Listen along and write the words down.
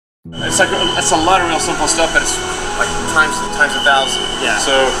It's a lot of real simple stuff, but it's like times 1,000. Yeah.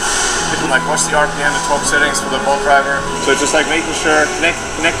 So you can like watch the RPM, the torque settings for the bolt driver. So it's just like making sure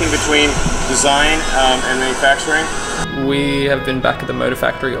connecting between design and manufacturing. We have been back at the motor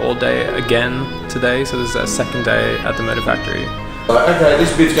factory all day again today, so this is our second day at the motor factory. Okay,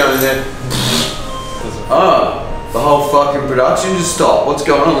 this bit's going there. Oh, the whole fucking production just stopped. What's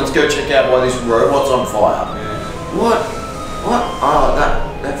going on? Let's go check out why this robot's on fire. What? What? Oh,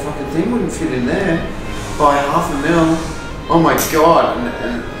 that fucking thing wouldn't fit in there by $500,000. Oh my god!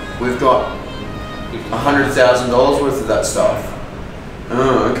 And we've got $100,000 worth of that stuff.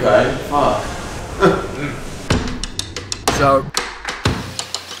 Oh, okay. Fuck. So.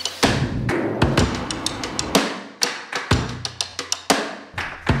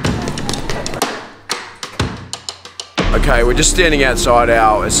 Okay, we're just standing outside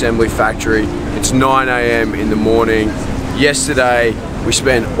our assembly factory. It's 9 AM in the morning. Yesterday, we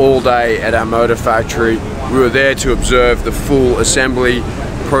spent all day at our motor factory. We were there to observe the full assembly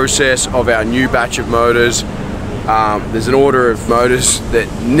process of our new batch of motors. There's an order of motors that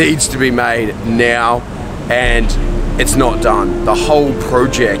needs to be made now, and it's not done. The whole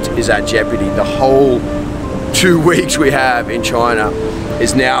project is at jeopardy. The whole 2 weeks we have in China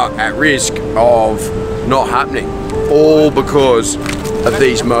is now at risk of not happening, all because of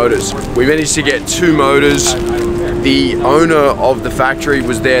these motors. We managed to get 2 motors. The owner of the factory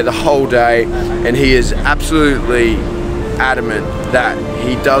was there the whole day, and he is absolutely adamant that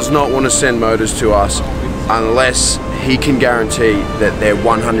he does not want to send motors to us unless he can guarantee that they're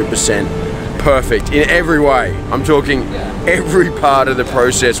 100% perfect in every way. I'm talking every part of the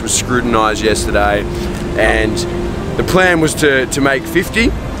process was scrutinized yesterday, and the plan was to make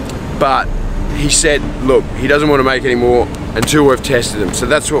 50, but he said, look, he doesn't want to make any more until we've tested them. So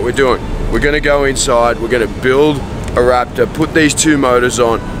that's what we're doing. We're going to go inside, we're going to build a Raptor, put these 2 motors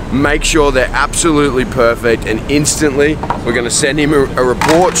on, make sure they're absolutely perfect, and instantly we're going to send him a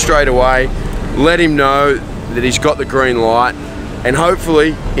report straight away, let him know that he's got the green light, and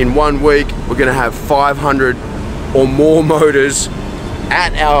hopefully in 1 week we're going to have 500 or more motors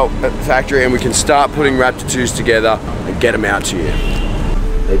at our factory, and we can start putting Raptor 2s together and get them out to you.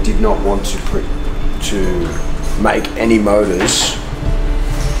 They did not want to make any motors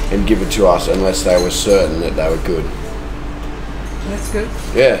and give it to us unless they were certain that they were good. That's good?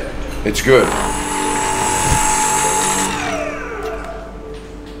 Yeah, it's good.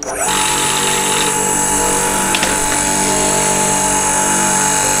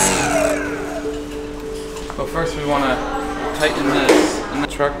 But first we want to tighten this, and the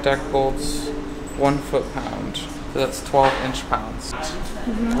truck deck bolts 1 foot-pound. So that's 12 inch-pounds.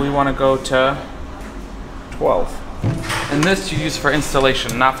 We want to go to 12. And this you use for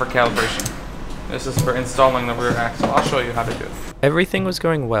installation, not for calibration. This is for installing the rear axle. I'll show you how to do it. Everything was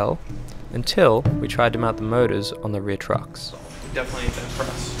going well until we tried to mount the motors on the rear trucks. We definitely need that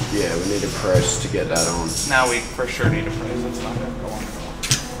press. Yeah, we need a press to get that on. Now we for sure need a press. It's not going to go on at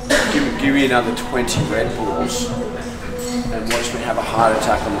all. Give me another 20 Red Bulls and watch me have a heart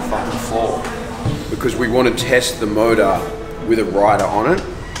attack on the fucking floor. Because we want to test the motor with a rider on it,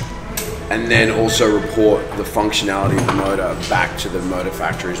 and then also report the functionality of the motor back to the motor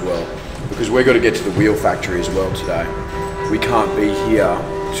factory as well. Because we've got to get to the wheel factory as well today. We can't be here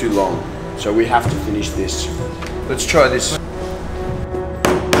too long, so we have to finish this. Let's try this.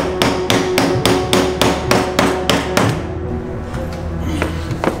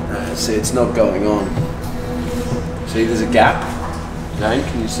 See, it's not going on. See, there's a gap. Jane,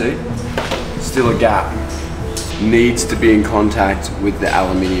 can you see? Still a gap. Needs to be in contact with the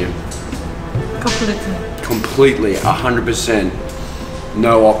aluminium. Completely. Completely, 100%.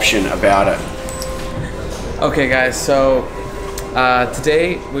 No option about it. Okay guys, so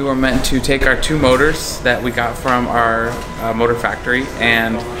today we were meant to take our 2 motors that we got from our motor factory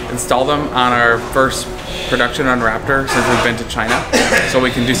and install them on our first production on Raptor since we've been to China, so we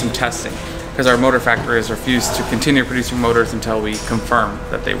can do some testing. Because our motor factory has refused to continue producing motors until we confirm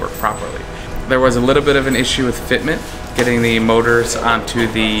that they work properly. There was a little bit of an issue with fitment, getting the motors onto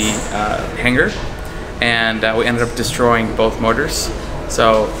the hanger, and we ended up destroying both motors.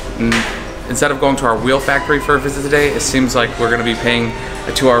 So instead of going to our wheel factory for a visit today, it seems like we're going to be paying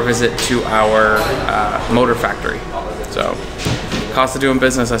a 2-hour visit to our motor factory. So, cost of doing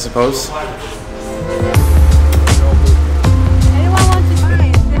business, I suppose. Anyone want to buy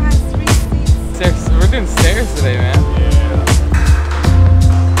it? They have 3 seats. We're doing stairs today, man.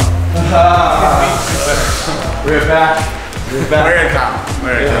 We're back. We're back.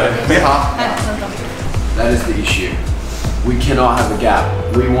 That is the issue. We cannot have a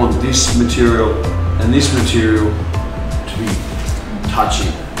gap. We want this material and this material to be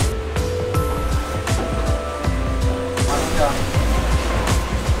touching.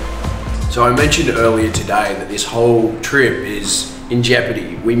 So I mentioned earlier today that this whole trip is in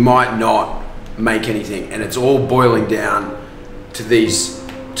jeopardy. We might not make anything, and it's all boiling down to these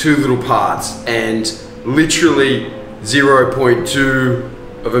two little parts and literally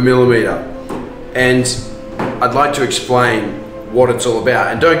 0.2 of a millimeter. And I'd like to explain what it's all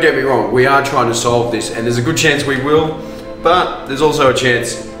about. And don't get me wrong, we are trying to solve this, and there's a good chance we will, but there's also a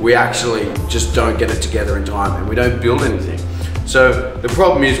chance we actually just don't get it together in time and we don't build anything. So the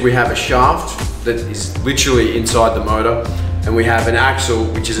problem is we have a shaft that is literally inside the motor, and we have an axle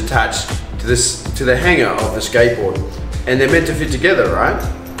which is attached to the hanger of the skateboard, and they're meant to fit together, right?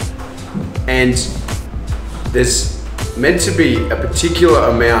 And there's meant to be a particular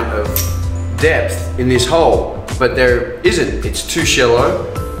amount of depth in this hole, but there isn't. It's too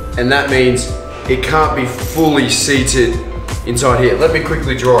shallow, and that means it can't be fully seated inside here. Let me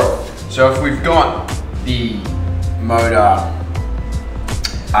quickly draw it. So if we've got the motor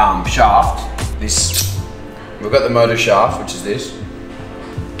shaft, we've got the motor shaft, which is this,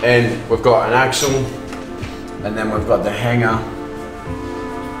 and we've got an axle, and then we've got the hanger,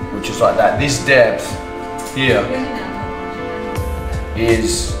 which is like that. This depth here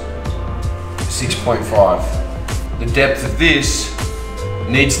is 6.5. The depth of this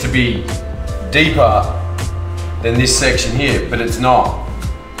needs to be deeper than this section here, but it's not.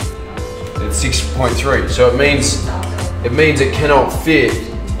 It's 6.3, so it means it cannot fit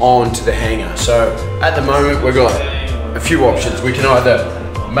onto the hanger. So at the moment we've got a few options. We can either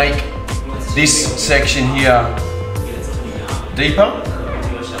make this section here deeper,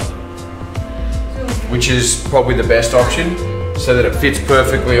 which is probably the best option, so that it fits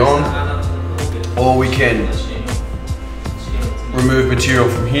perfectly on, or we can remove material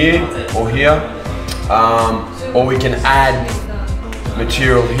from here or here, or we can add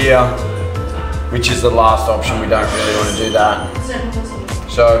material here, which is the last option. We don't really want to do that.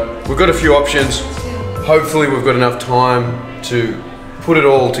 So we've got a few options. Hopefully we've got enough time to put it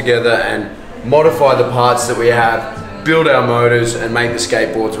all together and modify the parts that we have, build our motors, and make the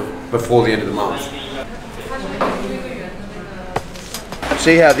skateboards before the end of the month.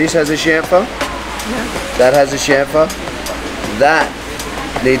 See how this has a chamfer? Yeah. That has a chamfer. That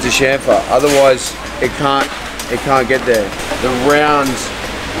needs a chamfer. Otherwise, it can't get there. The round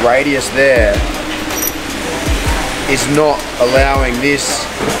radius there is not allowing this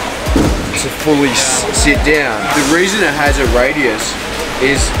to fully sit down. The reason it has a radius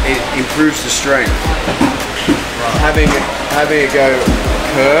is it improves the strength. Having it go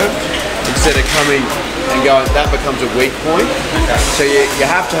curved instead of coming and going, that becomes a weak point. Okay. So you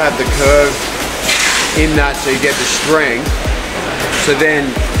have to have the curve in that so you get the strength. So then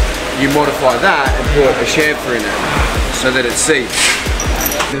you modify that and put a chamfer in it so that it seats.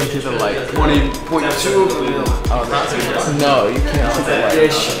 Into the light. 20.2. Oh, no, you can't see the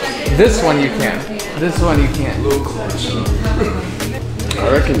light. This one you can. This one you can't. A little closer. I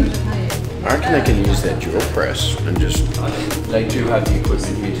reckon they can use that drill press and just. They do have the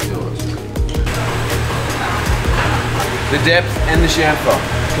equipment here to do it. The depth and the chamfer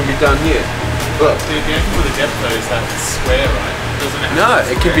can be done here. Look. The advantage with the depth though is that it's square, right? Doesn't it? No,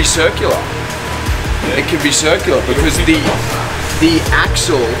 it can be circular. Yeah. It can be circular because the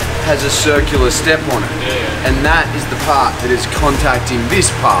axle has a circular step on it, and that is the part that is contacting this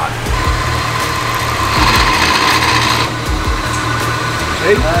part.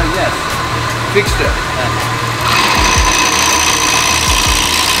 See? Yes. Fixed it.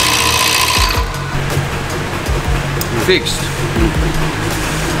 Fixed.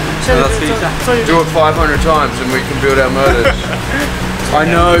 Do it 500 times and we can build our motors. I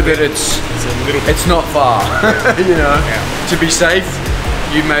know that it's not far, you know. Yeah. To be safe,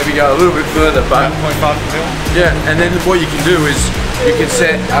 you maybe go a little bit further, but 1.5 mil. Yeah, and then what you can do is you can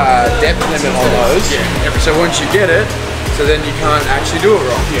set a depth limit on those. Yeah. So once you get it, so then you can't actually do it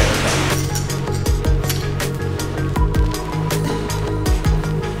wrong. Yeah.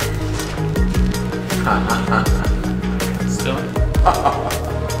 Still.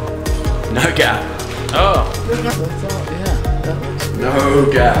 No gap. Oh. That's all. Yeah. That looks good. No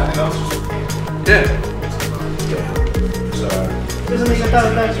gap. Yeah. So. The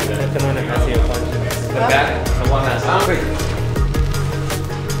back, the one that's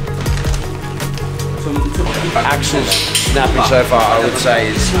Axles snapping so far, I would say,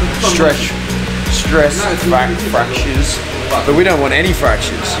 is stress fractures, but we don't want any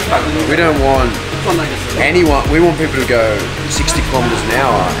fractures. We don't want anyone. We want people to go 60 kilometers an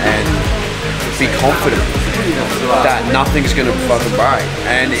hour and be confident that nothing's going to fucking break.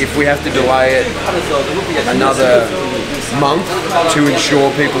 And if we have to delay it another month to ensure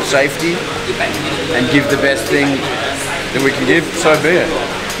people's safety and give the best thing that we can give, so be it.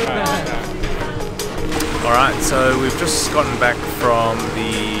 Alright, so we've just gotten back from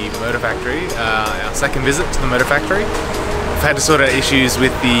the motor factory, our second visit to the motor factory. We've had to sort out issues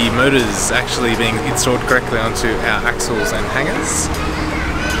with the motors actually being installed correctly onto our axles and hangers.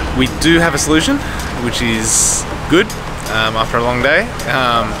 We do have a solution, which is good after a long day.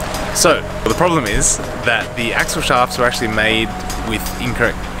 So the problem is that the axle shafts were actually made with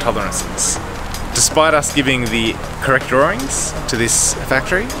incorrect tolerances. Despite us giving the correct drawings to this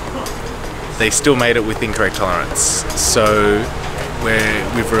factory, they still made it with incorrect tolerance. So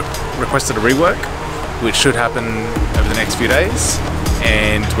we've requested a rework, which should happen over the next few days,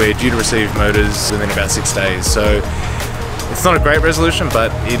 and we're due to receive motors within about 6 days. So it's not a great resolution,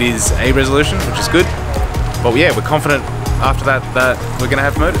 but it is a resolution, which is good. But yeah, we're confident after that we're going to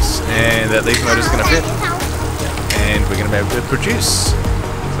have motors, and that these motors are going to fit, and we're going to be able to produce.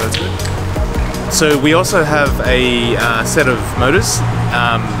 So that's good. So we also have a set of motors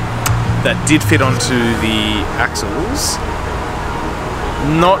that did fit onto the axles.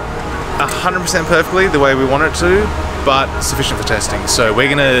 Not 100% perfectly the way we want it to, but sufficient for testing. So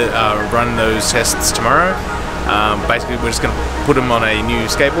we're going to run those tests tomorrow. Basically, we're just going to put them on a new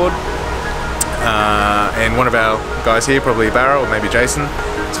skateboard, and one of our guys here, probably Barra or maybe Jason,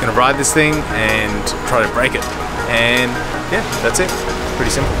 is going to ride this thing and try to break it. And yeah, that's it. Pretty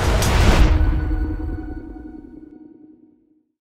simple.